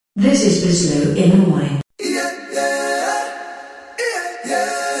This is Bislow, Illinois.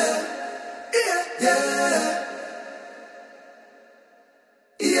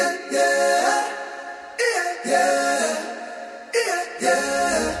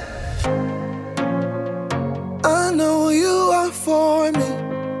 I know you are for me,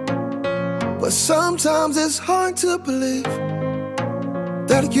 but sometimes it's hard to believe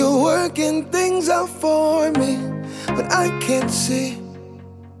that you're working things out for me. But I can't see,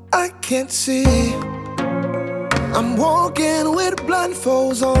 I can't see. I'm walking with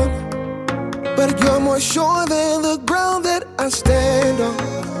blindfolds on, but you're more sure than the ground that I stand on.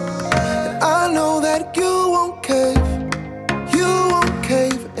 And I know that you won't cave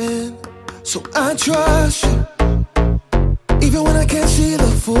in. So I trust you, even when I can't see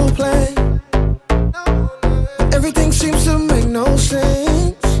the full plan. Everything seems to make no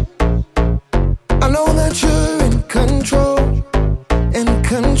sense. I know that you're in control, in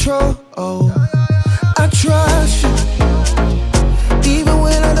control. I trust you, even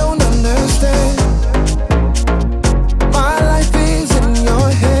when I don't understand. My life is in your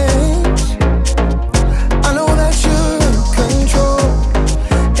hands. I know that you're in control,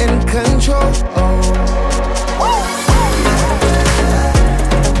 in control.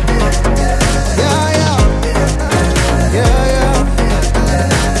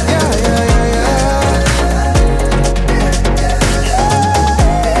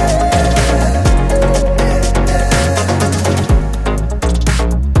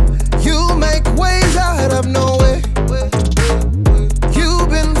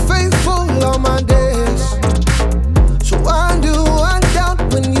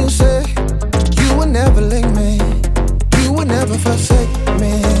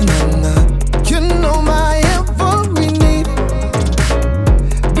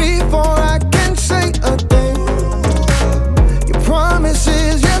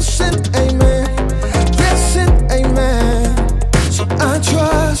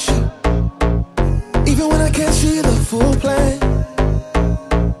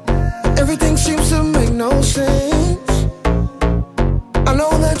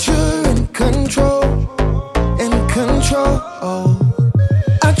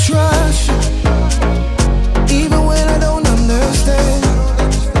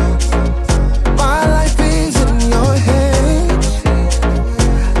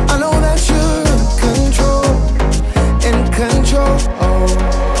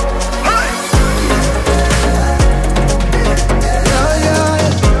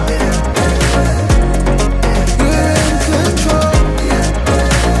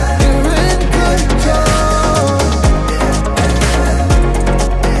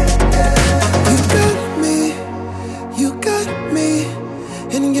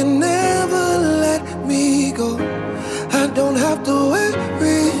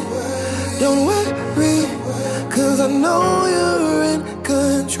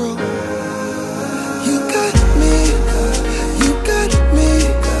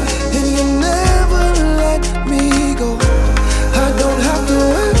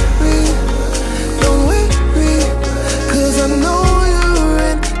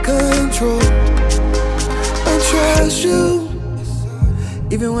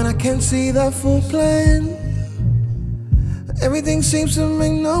 Even when I can't see the full plan, everything seems to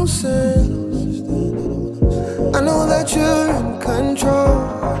make no sense. I know that you're in control,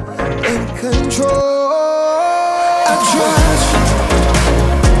 in control. I trust you,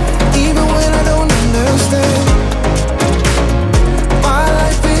 even when I don't understand. My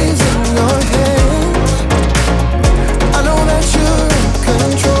life is in your hands. I know that you're in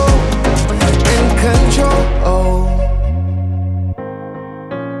control, in control.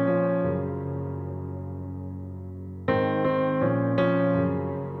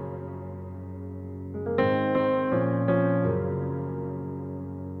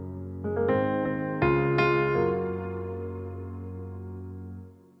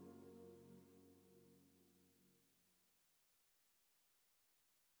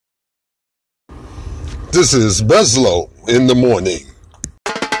 This is Beslow in the morning.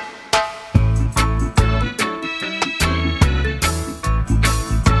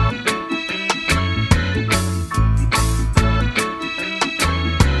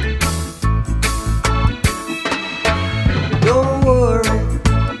 Don't worry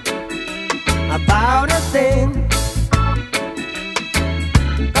about a thing,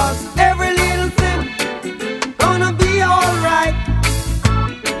 'cause every little thing gonna be alright.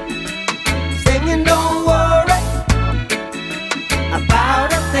 Singing don't worry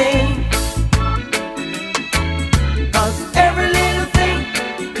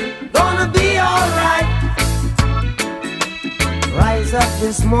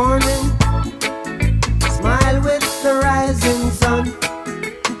morning, smile with the rising sun.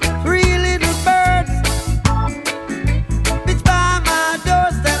 Three little birds pitch by my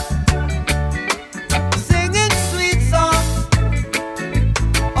doorstep, singing sweet songs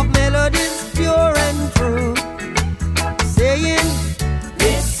of melodies pure and true, saying,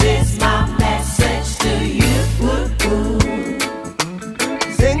 "This is my message to you."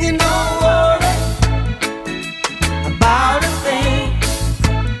 Singing, "Don't worry about a thing,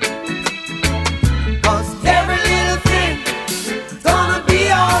 'cause every little thing's gonna be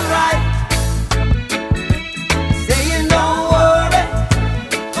alright." Saying, don't worry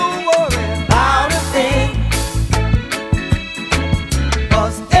about a thing,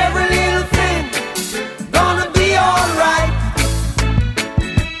 'cause every little thing's gonna be alright.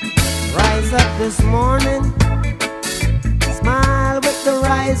 Rise up this morning, smile with the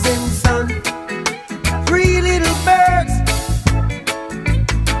rising sun. Three little birds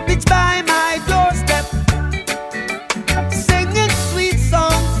pitch by my doorstep, singing sweet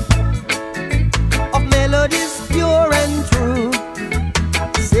songs of melodies pure and true,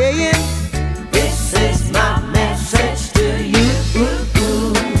 saying, "This is my message to you."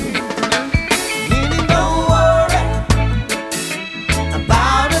 Meaning, don't worry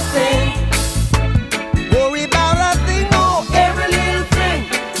about a thing, worry about a thing, oh, every little thing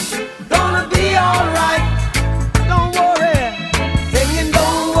gonna be alright. Don't worry, singing,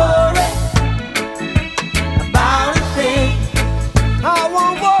 don't worry about a thing. I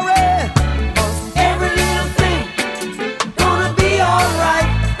won't worry, 'cause every little thing gonna be alright.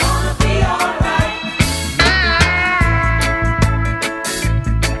 Gonna be alright.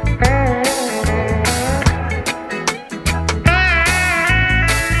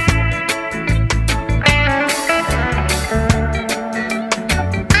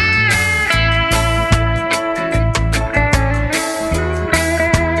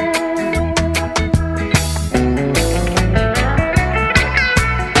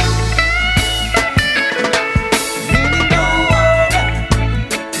 Meaning, don't worry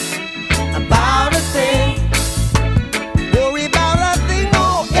about a thing, worry about a thing,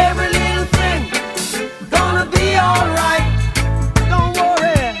 oh, every little thing gonna be alright. Don't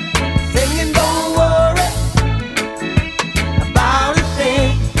worry, singing, don't worry about a thing.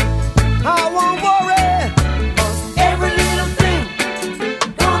 I won't worry, 'cause every little thing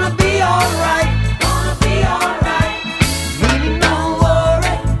gonna be alright. Gonna be alright. Meaning, don't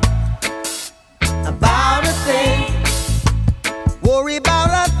worry about a thing, worry about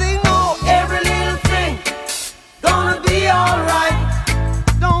a thing, oh, every little thing gonna be alright.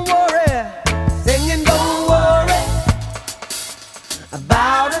 Don't worry, singing, don't worry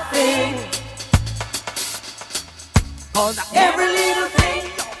about a thing, 'cause every little thing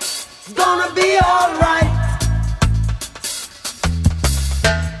is gonna be alright.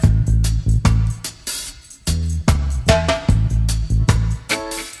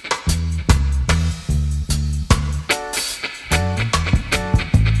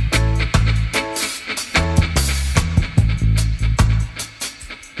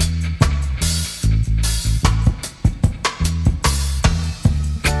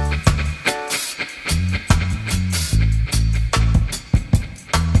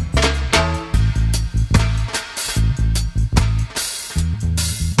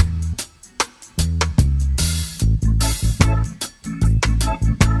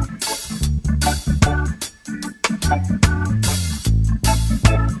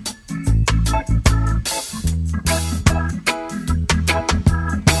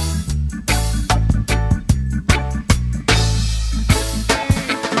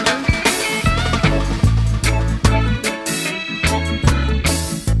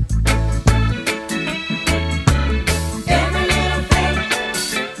 Every little thing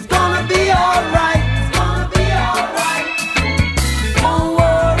is gonna be alright. Gonna be alright. Don't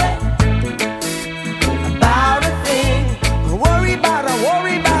worry about a thing, worry about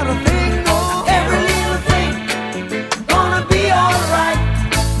a thing, oh, every little thing gonna be alright.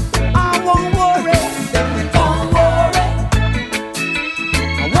 I won't worry, don't worry,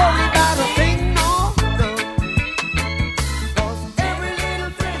 worry about a thing, no, 'cause every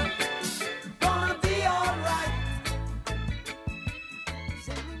little thing gonna be alright.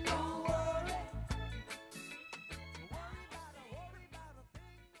 Singing, don't worry, worry about a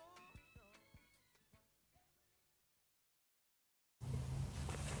thing,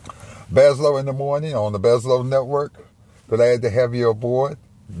 Beslow in the morning on the Beslow Network. Glad to have you aboard,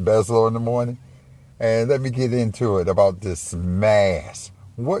 Beslow in the morning. And let me get into it about this mask.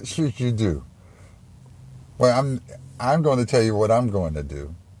 What should you do? Well, I'm going to tell you what I'm going to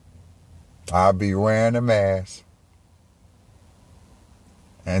do. I'll be wearing a mask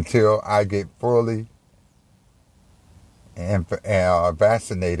until I get fully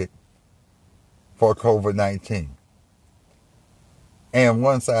vaccinated for COVID-19. And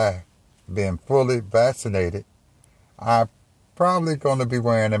once I've been fully vaccinated, I'm probably going to be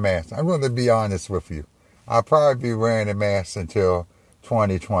wearing a mask. I'm going to be honest with you. I'll probably be wearing a mask until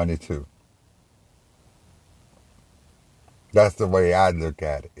 2022. That's the way I look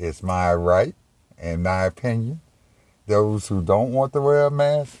at it. It's my right and my opinion. Those who don't want to wear a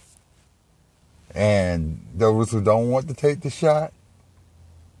mask and those who don't want to take the shot,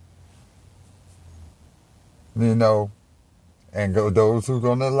 you know, and those who are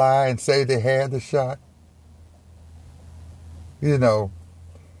going to lie and say they had the shot, you know,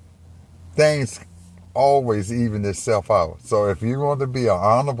 things always even itself out. So if you want to be an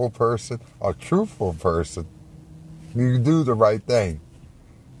honorable person, a truthful person, you do the right thing.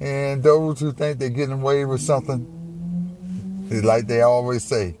 And those who think they're getting away with something, like they always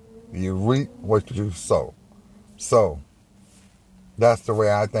say, you reap what you sow. So that's the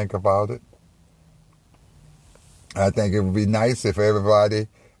way I think about it. I think it would be nice if everybody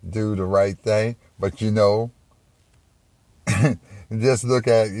do the right thing. But you know, just look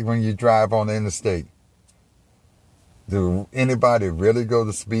at when you drive on the interstate. Do anybody really go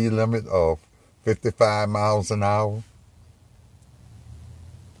the speed limit of 55 miles an hour?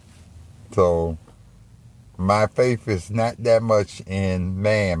 So my faith is not that much in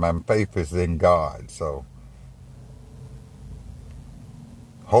man. My faith is in God. So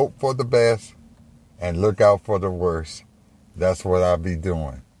hope for the best and look out for the worst. That's what I'll be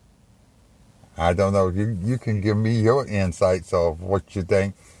doing. I don't know. You can give me your insights of what you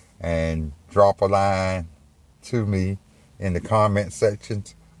think and drop a line to me in the comment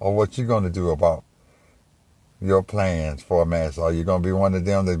sections or what you're going to do about your plans for a mask. Are you going to be one of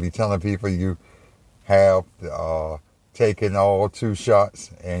them that be telling people you have taken all 2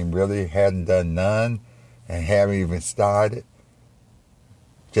 shots and really hadn't done none and haven't even started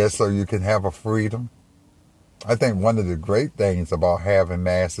just so you can have a freedom? I think one of the great things about having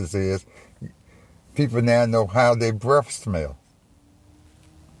masks is people now know how their breath smell.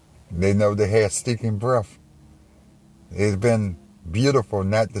 They know they have stinking breath. It's been beautiful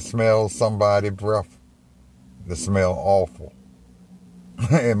not to smell somebody's breath, to smell awful.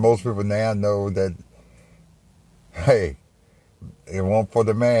 And most people now know that, hey, it won't for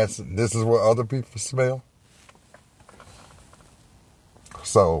the mask. This is what other people smell.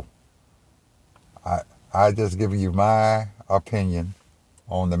 So, I just give you my opinion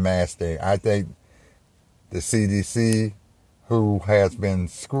on the mask thing. I think the CDC, who has been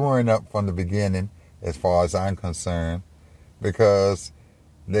screwing up from the beginning, as far as I'm concerned, because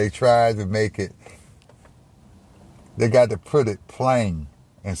they tried to make it, they got to put it plain.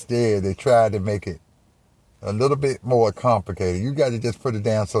 Instead, they tried to make it a little bit more complicated. You got to just put it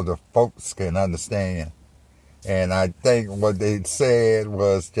down so the folks can understand. And I think what they said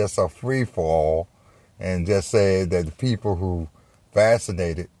was just a free-for-all, and just said that the people who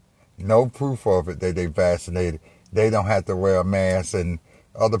vaccinated, no proof of it that they vaccinated, they don't have to wear a mask. And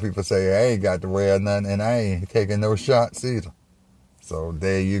other people say, I ain't got to wear none, and I ain't taking no shots either. So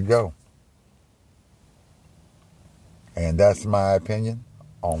there you go. And that's my opinion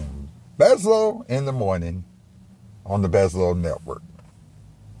on Beslow in the Morning on the Beslow Network.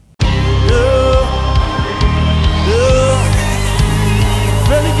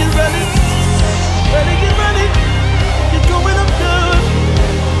 Ready, get ready. Ready, get ready. You're going up good.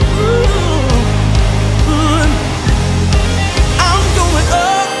 I'm going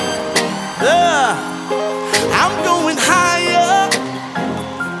up. I'm going higher.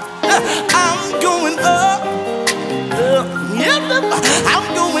 I'm going up. I'm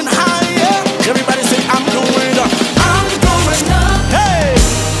going higher. Everybody say I'm going up. I'm going up.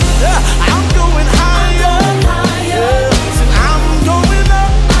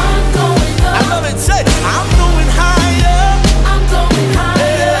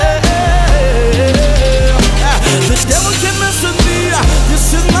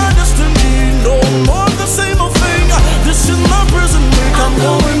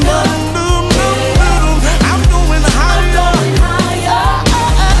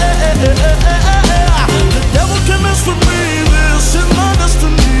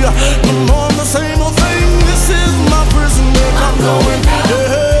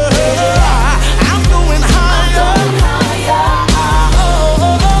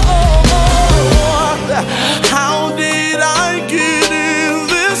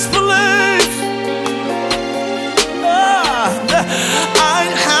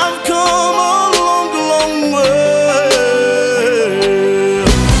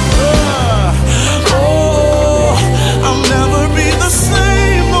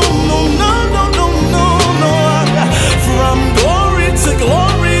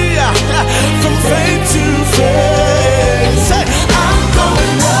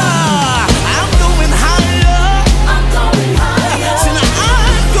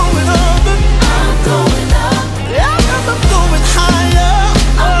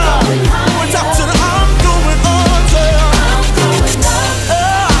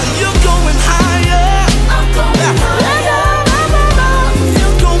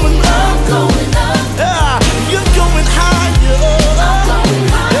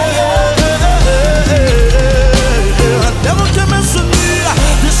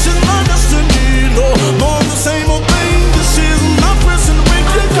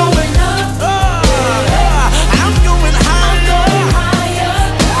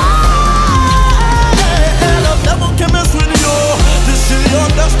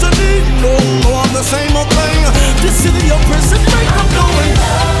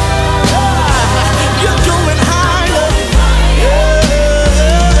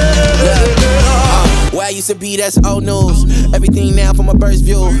 used to be, that's old news. Everything now from a bird's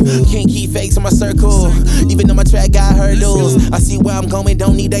view. Can't keep fakes in my circle, even though my track got hurdles. I see where I'm going,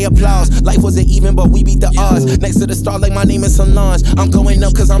 don't need their applause. Life wasn't even, but we beat the odds. Next to the star, like my name is Solange. I'm going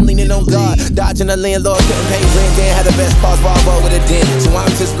up cause I'm leaning on God. Dodging the landlord, couldn't pay rent. Then had the best cars, Volvo with a dent. So I'm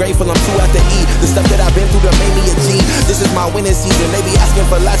just grateful I'm too out to eat. The stuff that I've been through that made me a G. This is my winning season. They be asking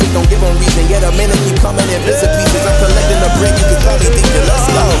for logic, don't give them reason. Yet a minute keep coming in bits and pieces. I'm collecting the brick, you can call me thinking, let's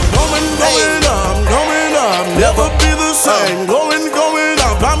go. Going up, never be the same. Going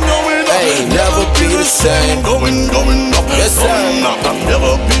up, I'm going up. Hey, never be the same. Going up, yes, sir. I'll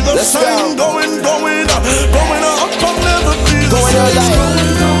never be the Let's same. go. Going up, I'll never be the Going same. up,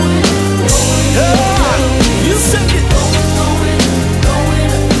 Yeah, you sing it.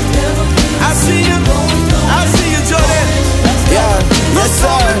 I see you, Jordan. yeah, yes,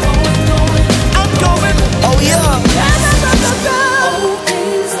 sir. I'm going. Oh, yeah. Old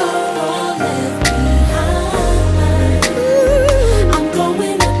things are all left behind. I'm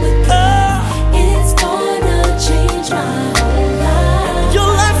going up again. It's gonna change my whole life. Your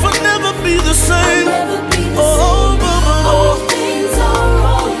life will never be the same. I'll never be the Oh, same. Old things are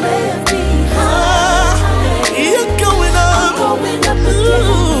all left behind. you're going up. I'm going up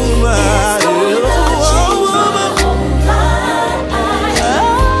again. Ooh, It's gonna change my whole life.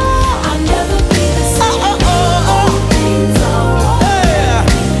 I'll never be the same. Old things are all Yeah.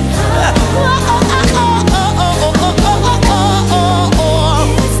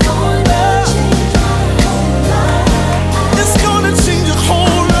 It's gonna change my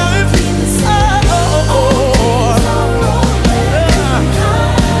whole life. It's gonna change your whole life.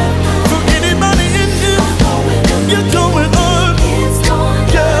 For anybody in here, you're going up. It's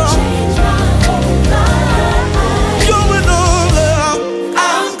gonna change my whole life. Going up.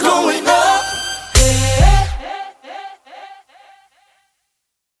 I'm going up.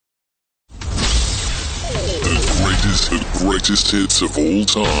 The greatest hits of all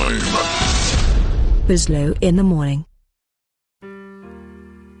time. Bizlo in the morning.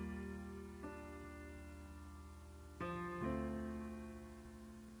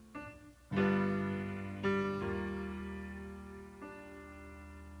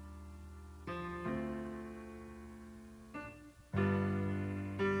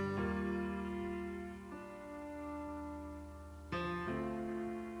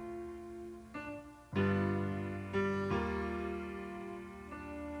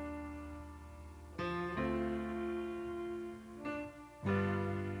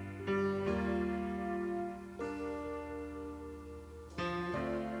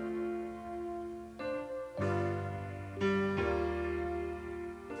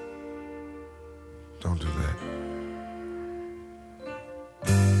 Don't do that.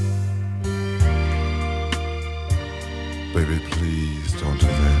 Baby, please don't do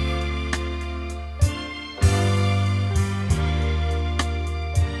that.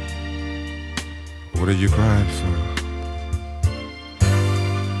 What are you crying for?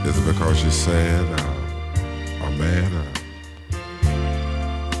 Is it because you're sad or mad or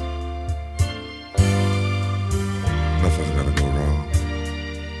nothing's gonna go wrong?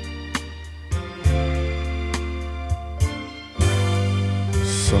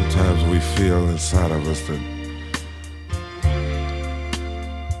 Sometimes we feel inside of us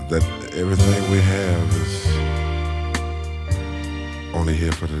that everything we have is only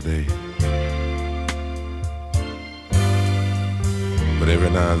here for today. But every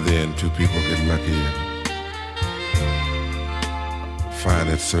now and then, two people get lucky and find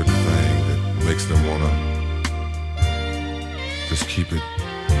that certain thing that makes them wanna just keep it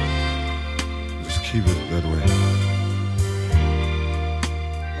that way.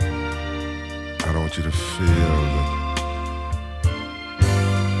 I don't want you to feel that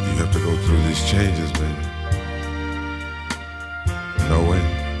you have to go through these changes, baby. No way.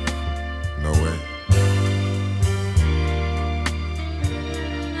 No way.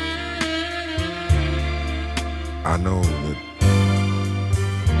 I know that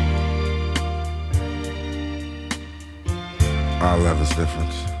our love is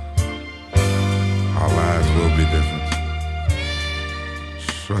different. Our lives will be different.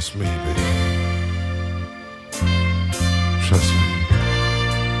 Trust me, baby. Trust me.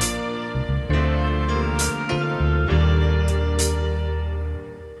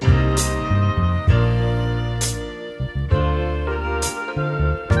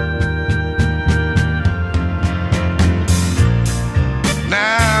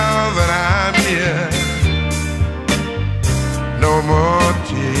 Now that I'm here, no more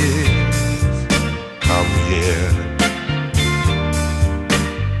tears. Come here.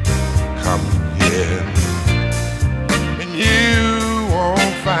 Come here. And you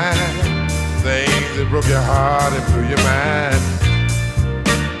broke your heart and blew your mind.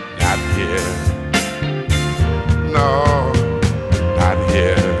 Not here. No, not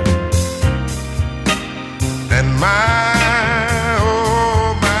here. And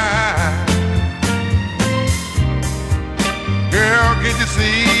oh my, girl, can you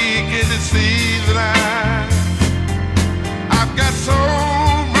see that I've got so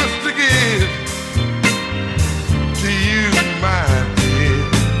much to give to you, my dear.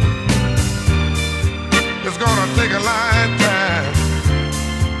 It's gonna take a lifetime.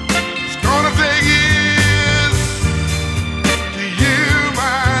 It's gonna take years to you,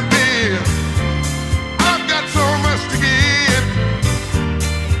 my dear. I've got so much to give.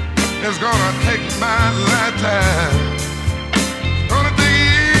 It's gonna take my lifetime. It's gonna take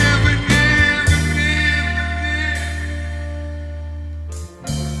years and years and years and years.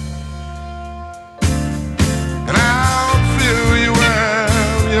 And I'll fill you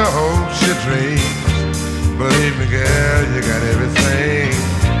up your ocean dreams. Believe me, girl, you got everything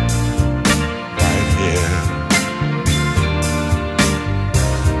right here.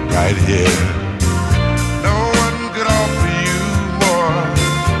 Right here. No one could offer you more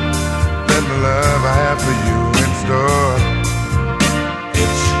than the love I have for you in store.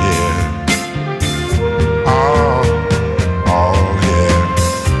 It's here. All here.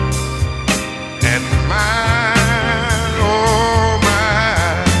 And mine, oh my.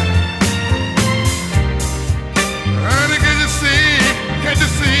 Honey, can you see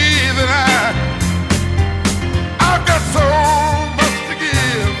that I've got so much to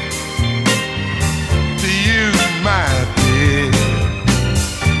give to you, my dear.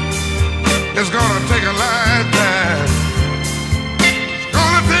 It's gonna take a lifetime. It's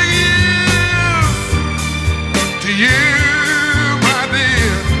gonna take years to you, my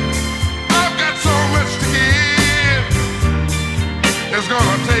dear. I've got so much to give. It's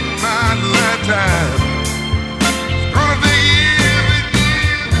gonna take my lifetime. It's gonna take years and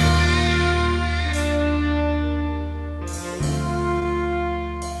years.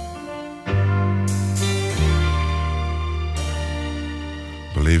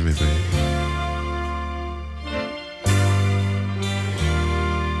 Believe me, baby.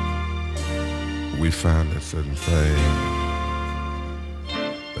 We found that certain thing,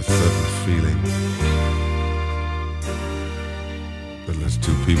 that certain feeling that lets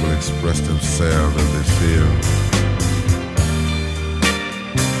two people express themselves as they feel.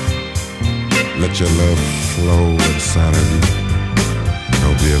 Let your love flow inside of you.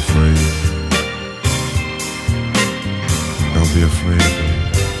 Don't be afraid. Don't be afraid, baby.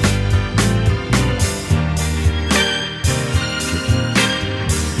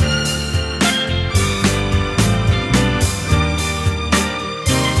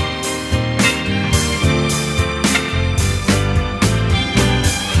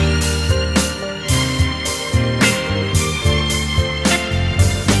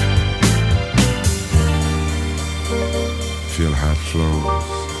 Feel how it flows.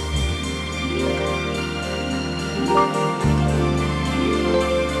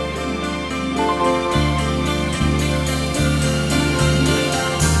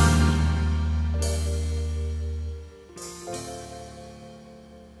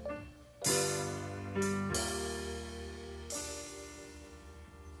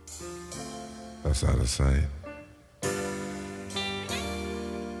 That's how to say it.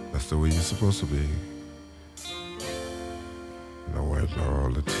 That's the way you're supposed to be. And I wipe all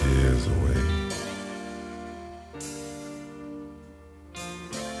the tears away.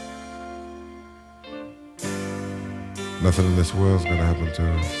 Nothing in this world's gonna happen to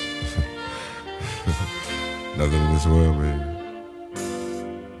us. Nothing in this world, baby.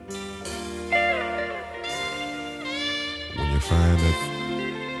 When you find that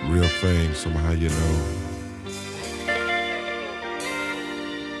real thing, somehow you know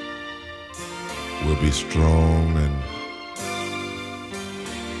we'll be strong and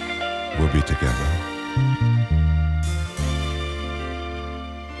we'll be together.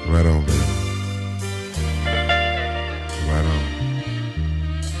 Right on, baby. Right on.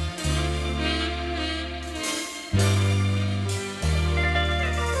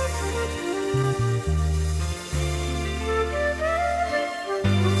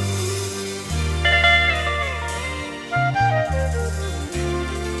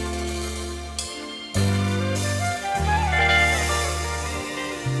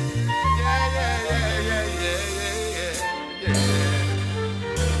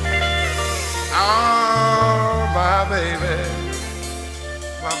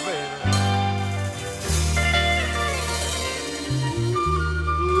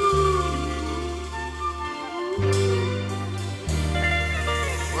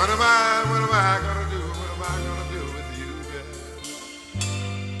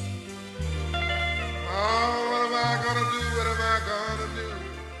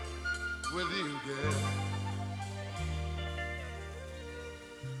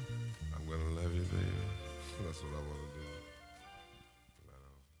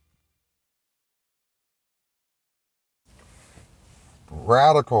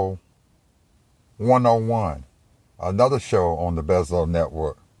 Radical 101, another show on the Bezlo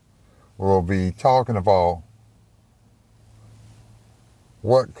Network, will be talking about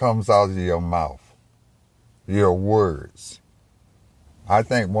what comes out of your mouth, your words. I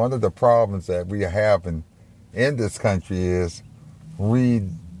think one of the problems that we are having in this country is we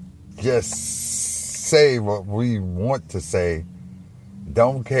just say what we want to say,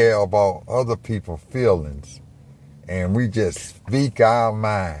 don't care about other people's feelings, and we just speak our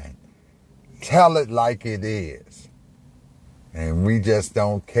mind, tell it like it is, and we just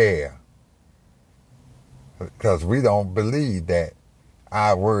don't care because we don't believe that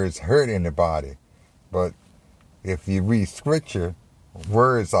our words hurt anybody. But if you read scripture,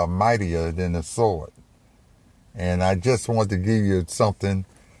 words are mightier than a sword. And I just want to give you something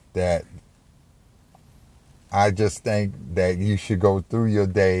that I just think that you should go through your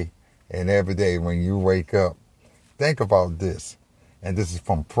day, and every day when you wake up, think about this. And this is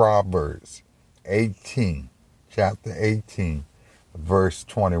from Proverbs 18, chapter 18, verse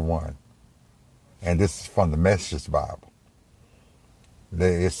 21. And this is from the Message Bible.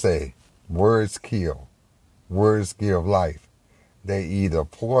 They say, words kill, words give life. They either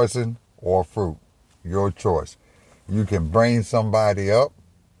poison or fruit, your choice. You can bring somebody up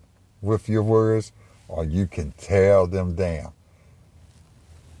with your words, or you can tear them down.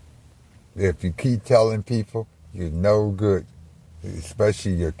 If you keep telling people you're no good,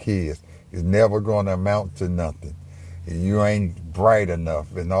 especially your kids, it's never going to amount to nothing. You ain't bright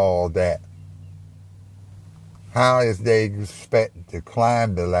enough and all that. How is they expect to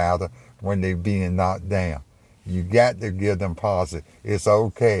climb the ladder when they're being knocked down? You got to give them positive. It's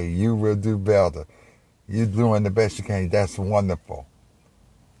okay. You will do better. You're doing the best you can. That's wonderful.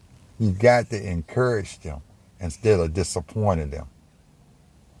 You got to encourage them instead of disappointing them.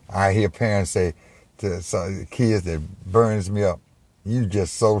 I hear parents say to some kids that burns me up, you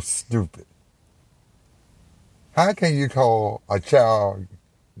just so stupid. How can you call a child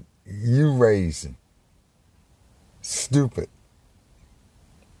you raising stupid?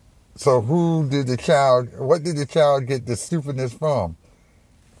 So what did the child get the stupidness from?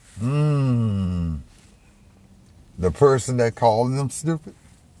 The person that called them stupid?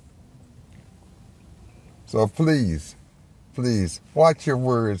 So please, watch your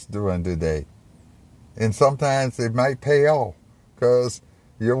words during the day. And sometimes it might pay off, because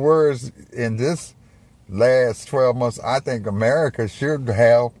your words in this last 12 months, I think America should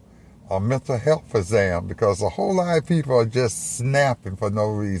have a mental health exam, because a whole lot of people are just snapping for no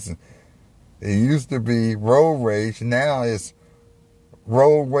reason. It used to be road rage, now it's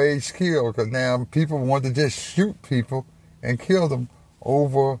road rage kill, because now people want to just shoot people and kill them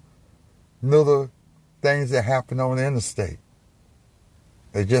over little things that happen on the interstate.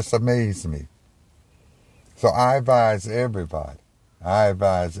 It just amazed me. So I advise everybody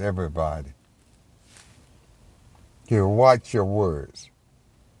to watch your words.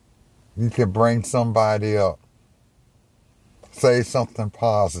 You can bring somebody up. Say something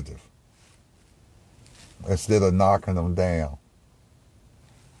positive instead of knocking them down.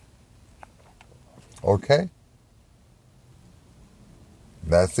 Okay?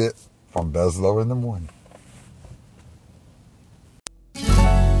 That's it from Bezlo in the Morning.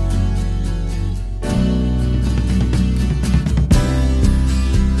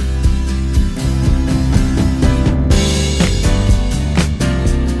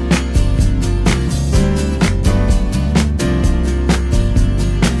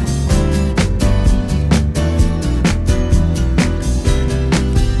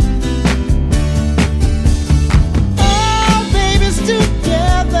 All babies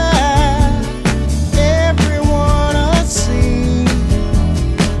together.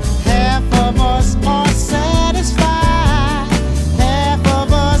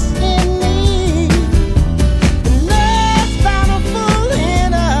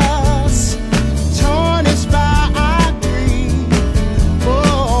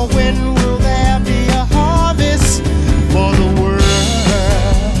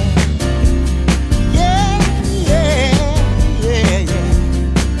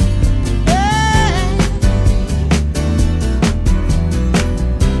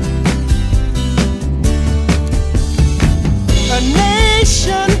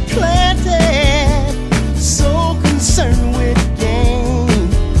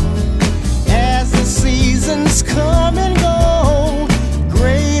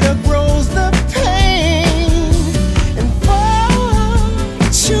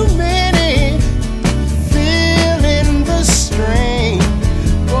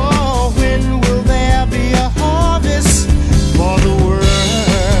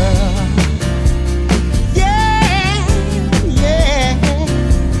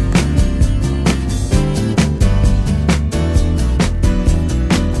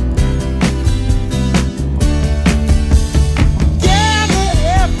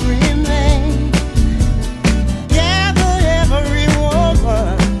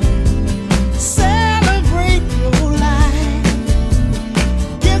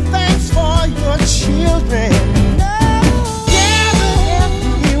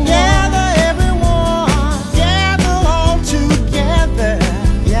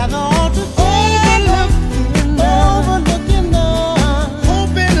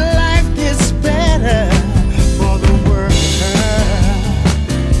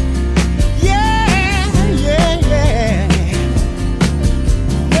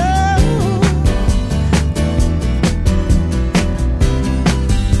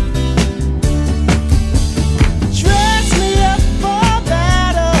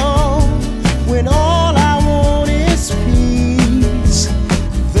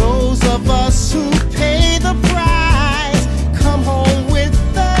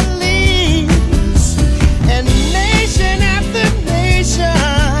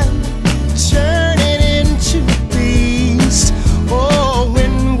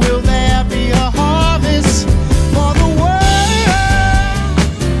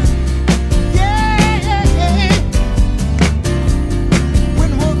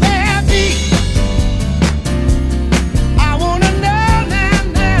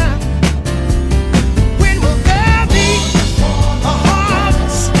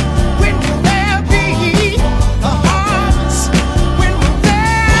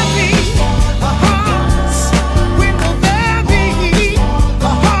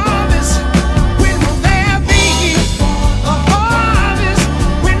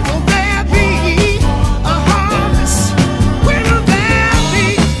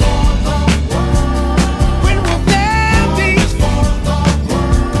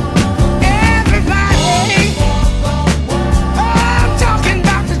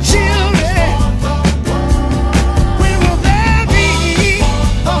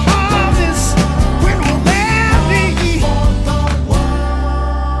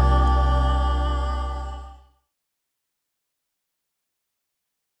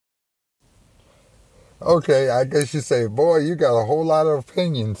 Okay, I guess you say, boy, you got a whole lot of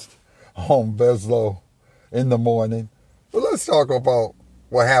opinions on Beslow in the morning. But let's talk about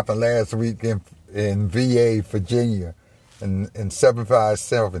what happened last week in VA, Virginia, in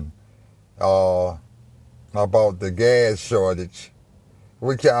 757, about the gas shortage,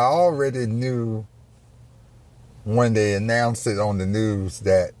 which I already knew when they announced it on the news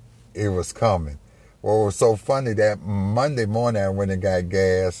that it was coming. Well, it was so funny that Monday morning I went and got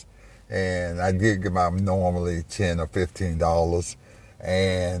gas, and I did get my normally $10 or $15,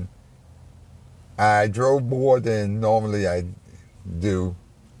 and I drove more than normally I do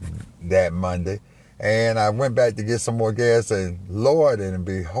that Monday, and I went back to get some more gas, and Lord and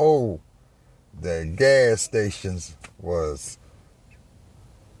behold, the gas stations was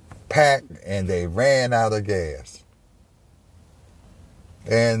packed and they ran out of gas.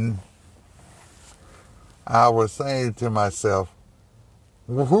 And I was saying to myself,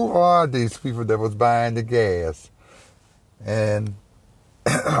 well, who are these people that was buying the gas? And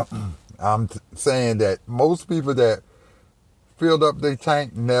I'm saying that most people that filled up their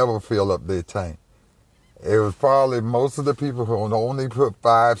tank never fill up their tank. It was probably most of the people who only put $5,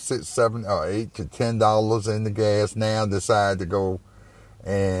 $6, $7, or $8 to $10 in the gas now decide to go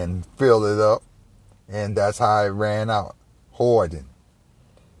and fill it up, and that's how it ran out. Hoarding.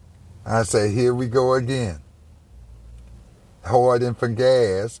 I say, here we go again. Hoarding for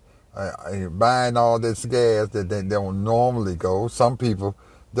gas, buying all this gas that they don't normally go. Some people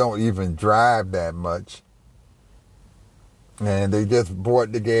don't even drive that much, and they just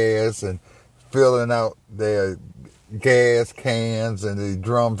bought the gas and filling out their gas cans and the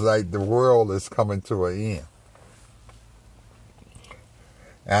drums like the world is coming to an end.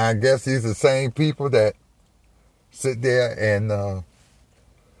 And I guess these are the same people that sit there and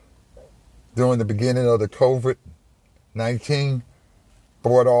during the beginning of the COVID-19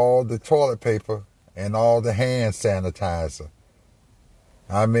 bought all the toilet paper and all the hand sanitizer.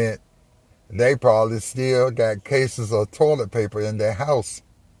 I mean, they probably still got cases of toilet paper in their house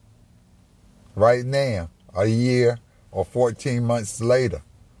right now, a year or 14 months later,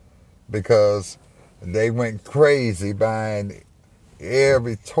 because they went crazy buying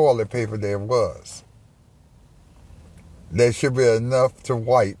every toilet paper there was. There should be enough to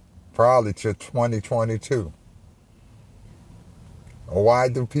wipe probably till 2022. Why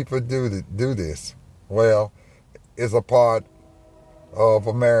do people do this? Well, it's a part of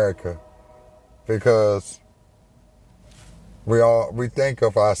America, because we think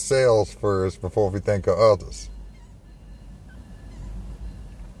of ourselves first before we think of others.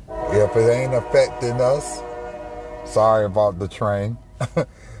 If it ain't affecting us, sorry about the train, but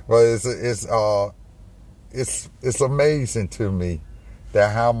it's amazing to me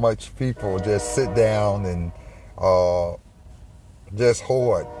that how much people just sit down and just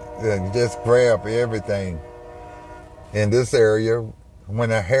hoard and just grab everything. In this area,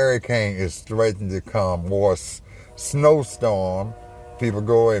 when a hurricane is threatening to come or snowstorm, people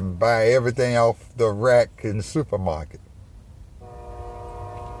go and buy everything off the rack in the supermarket,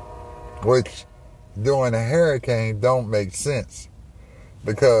 which during a hurricane don't make sense,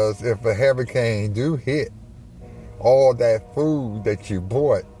 because if a hurricane do hit, all that food that you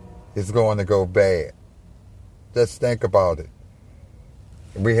bought is going to go bad. Just think about it.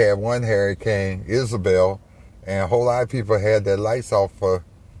 We had one hurricane, Isabel, and a whole lot of people had their lights off for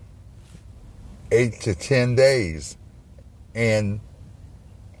 8 to 10 days. And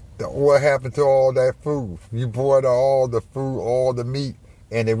what happened to all that food? You bought all the food, all the meat,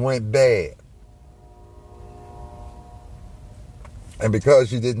 and it went bad. And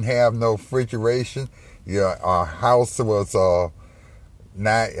because you didn't have no refrigeration, your house was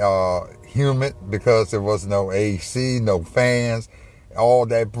not humid because there was no AC, no fans. All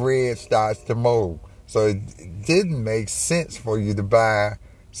that bread starts to mold. So it didn't make sense for you to buy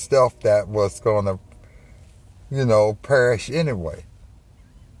stuff that was going to, perish anyway.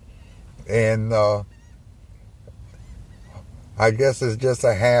 And I guess it's just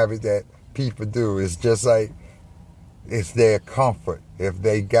a habit that people do. It's just like, it's their comfort. If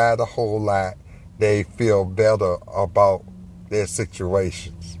they got a whole lot, they feel better about their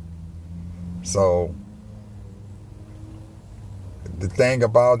situations. So the thing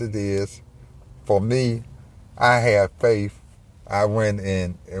about it is, for me, I have faith. I went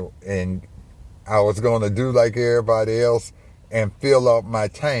in and I was going to do like everybody else and fill up my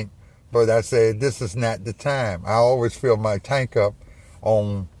tank, but I said, this is not the time. I always fill my tank up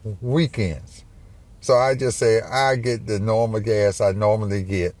on weekends. So I just say, I get the normal gas I normally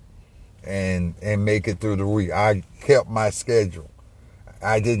get and make it through the week. I kept my schedule.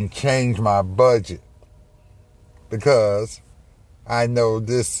 I didn't change my budget because I know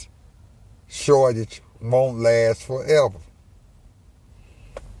this shortage won't last forever.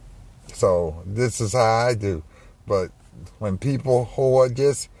 So this is how I do. But when people hoard,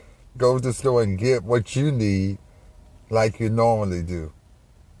 just go to the store and get what you need like you normally do.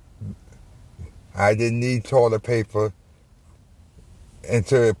 I didn't need toilet paper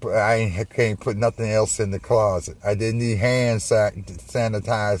until I can't put nothing else in the closet. I didn't need hand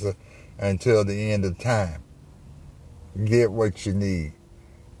sanitizer until the end of time. Get what you need.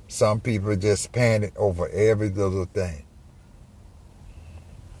 Some people just panic over every little thing.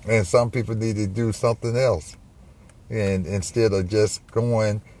 And some people need to do something else. And instead of just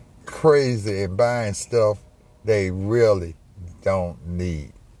going crazy and buying stuff they really don't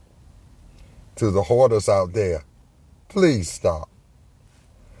need. To the hoarders out there, please stop.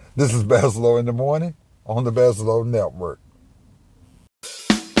 This is Bezlo in the Morning on the Bezlo Network.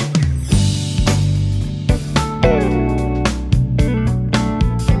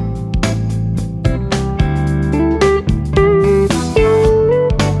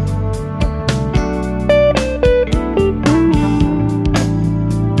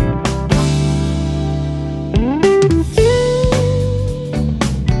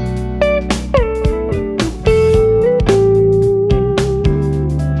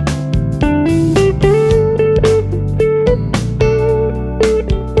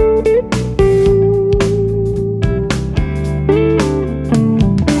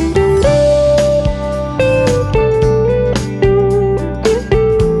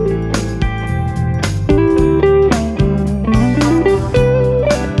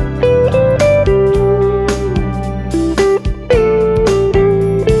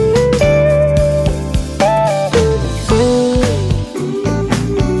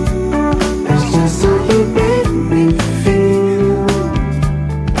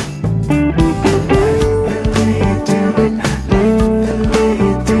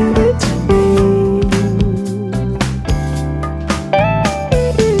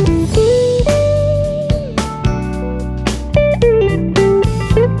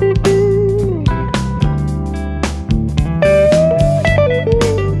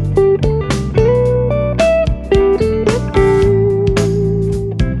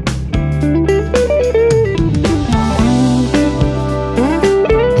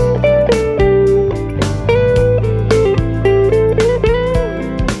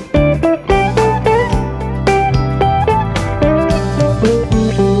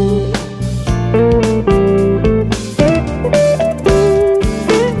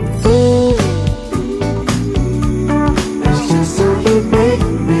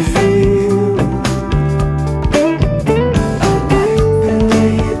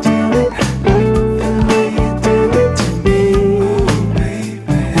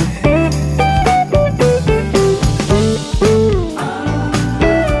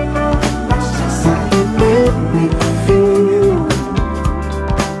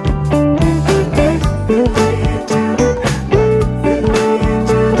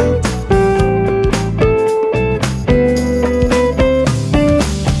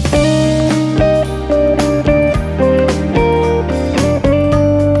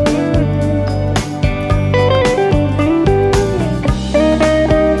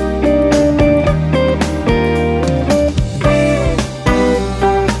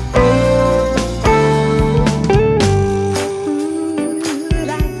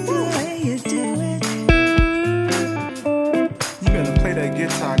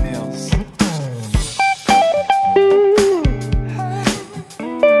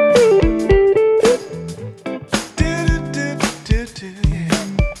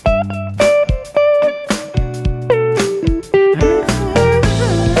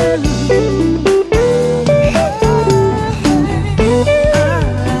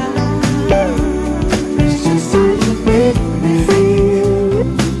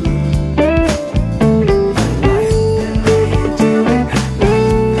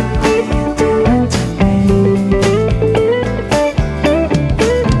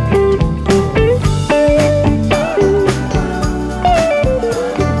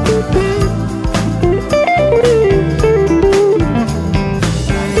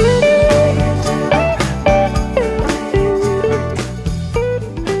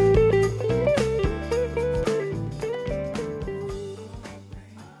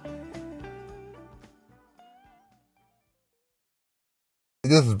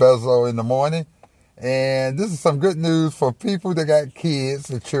 This is Bezlo in the Morning, and this is some good news for people that got kids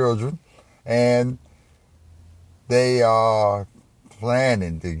or children, and they are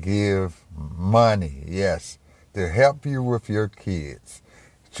planning to give money, yes, to help you with your kids.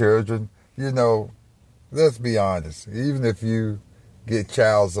 Children, you know, let's be honest, even if you get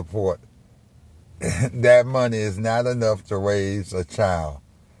child support, that money is not enough to raise a child.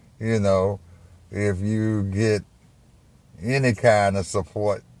 You know, if you get any kind of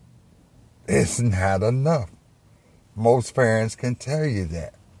support, it's not enough. Most parents can tell you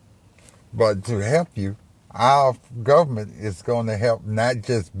that. But to help you, our government is going to help not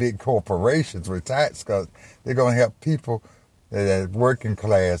just big corporations with tax cuts. They're going to help people that are working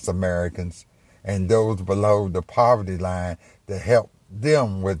class Americans and those below the poverty line to help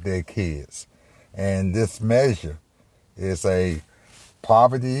them with their kids. And this measure is a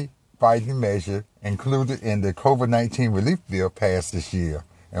poverty-fighting measure included in the COVID-19 relief bill passed this year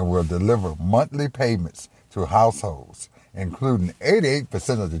and will deliver monthly payments to households, including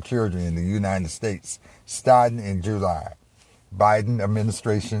 88% of the children in the United States, starting in July. Biden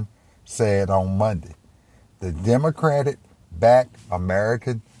administration said on Monday. The Democratic-backed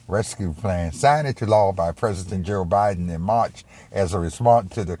American Rescue Plan, signed into law by President Joe Biden in March as a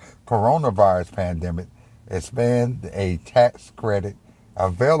response to the coronavirus pandemic, expand a tax credit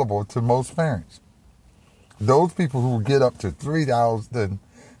available to most parents. Those people who get up to $3,000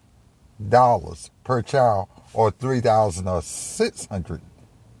 per child, or $3,000 or $600.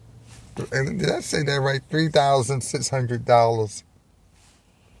 Did I say that right? $3,600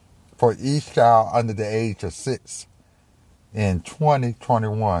 for each child under the age of 6 in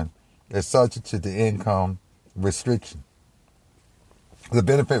 2021 is subject to the income restriction. The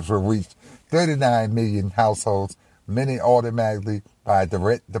benefits will reach 39 million households, many automatically by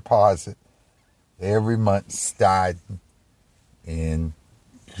direct deposit every month starting in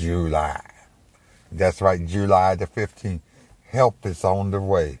July. That's right, July the 15th. Help is on the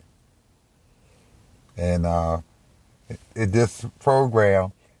way. And this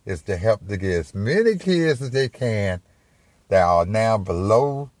program is to help to get as many kids as they can that are now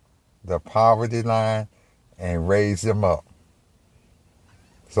below the poverty line and raise them up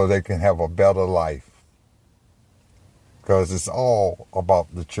so they can have a better life. Because it's all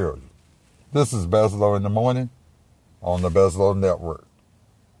about the children. This is Bezlo in the Morning on the Bezlo Network.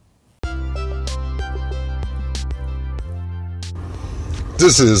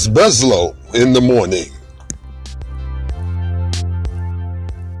 This is Bezlo in the Morning.